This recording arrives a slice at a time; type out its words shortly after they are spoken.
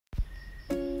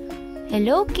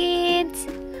Hello kids!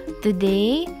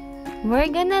 Today,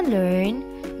 we're gonna learn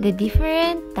the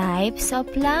different types of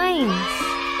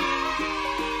lines.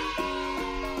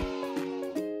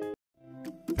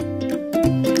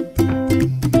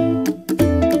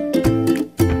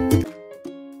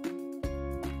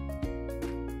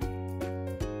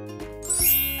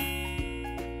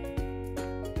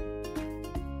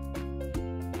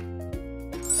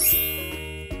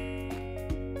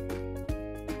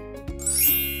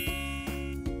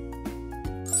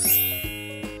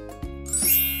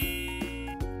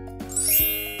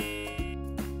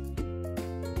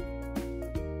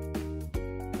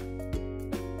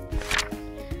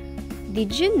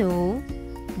 Did you know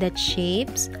that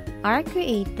shapes are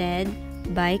created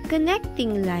by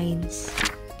connecting lines?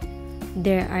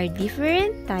 There are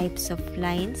different types of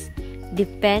lines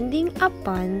depending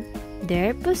upon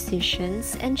their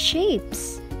positions and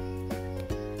shapes.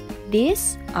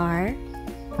 These are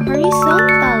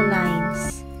horizontal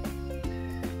lines.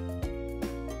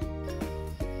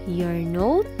 Your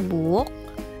notebook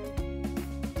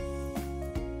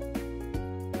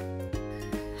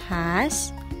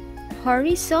has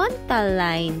horizontal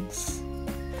lines.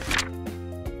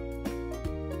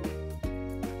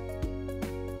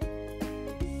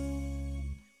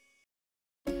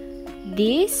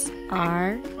 These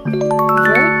are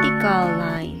vertical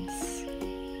lines.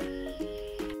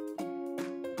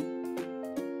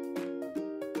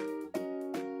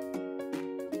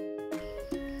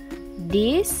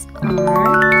 These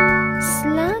are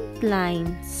slant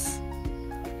lines.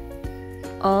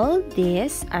 All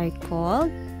these are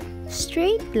called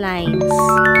straight lines.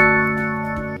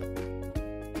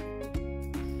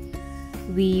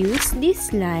 We use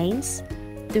these lines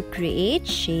to create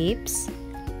shapes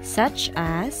such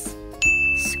as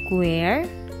square,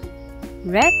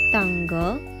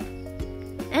 rectangle,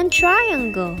 and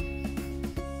triangle.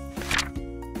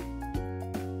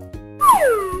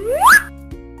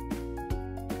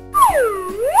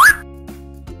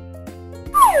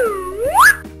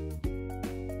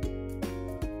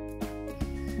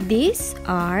 These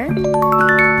are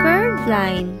curved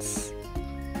lines.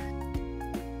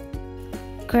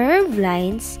 Curved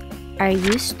lines are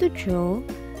used to draw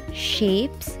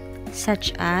shapes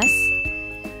such as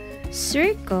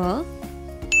circle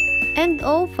and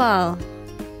oval.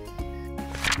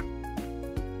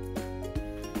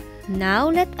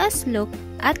 Now let us look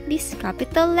at these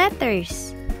capital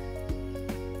letters.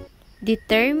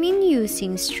 Determine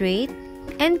using straight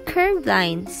and curved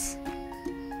lines.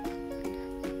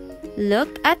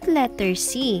 Look at letter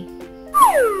C.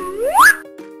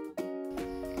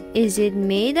 Is it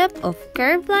made up of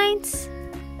curved lines?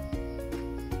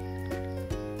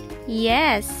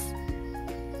 Yes.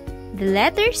 The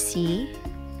letter C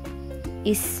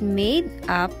is made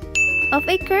up of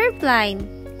a curved line.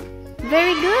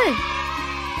 Very good.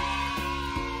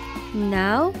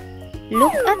 Now,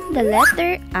 look at the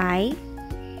letter I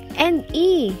and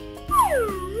E.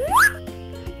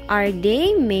 Are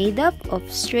they made up of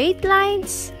straight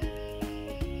lines?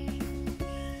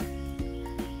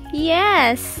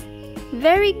 Yes,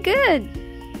 very good.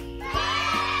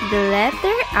 The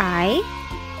letter I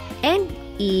and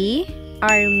E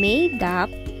are made up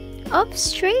of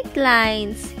straight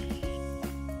lines.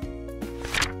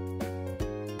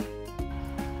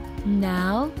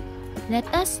 Now, let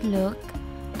us look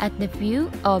at the few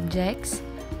objects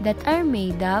that are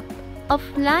made up of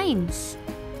lines.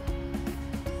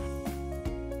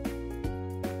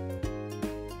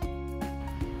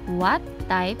 What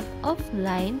type of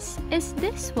lines is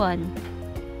this one?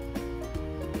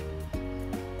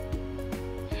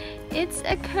 It's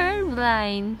a curved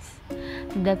lines.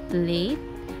 The plate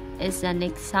is an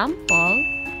example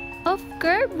of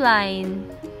curved line.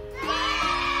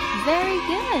 Very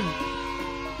good.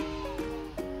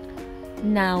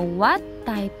 Now, what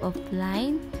type of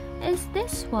line is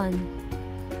this one?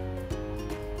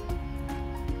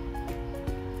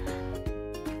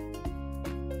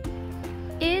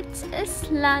 It's a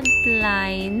slant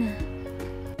line.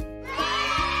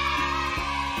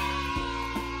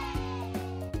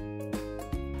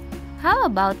 How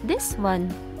about this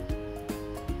one?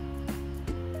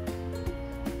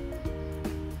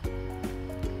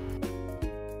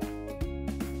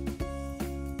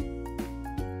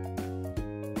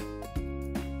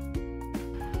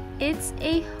 It's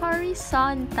a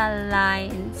horizontal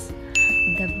lines.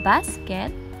 The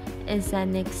basket is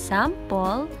an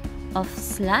example of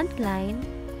slant line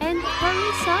and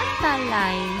horizontal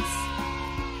lines.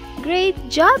 Great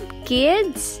job,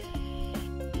 kids!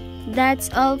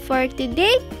 That's all for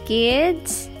today,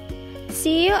 kids.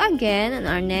 See you again on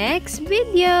our next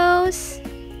videos.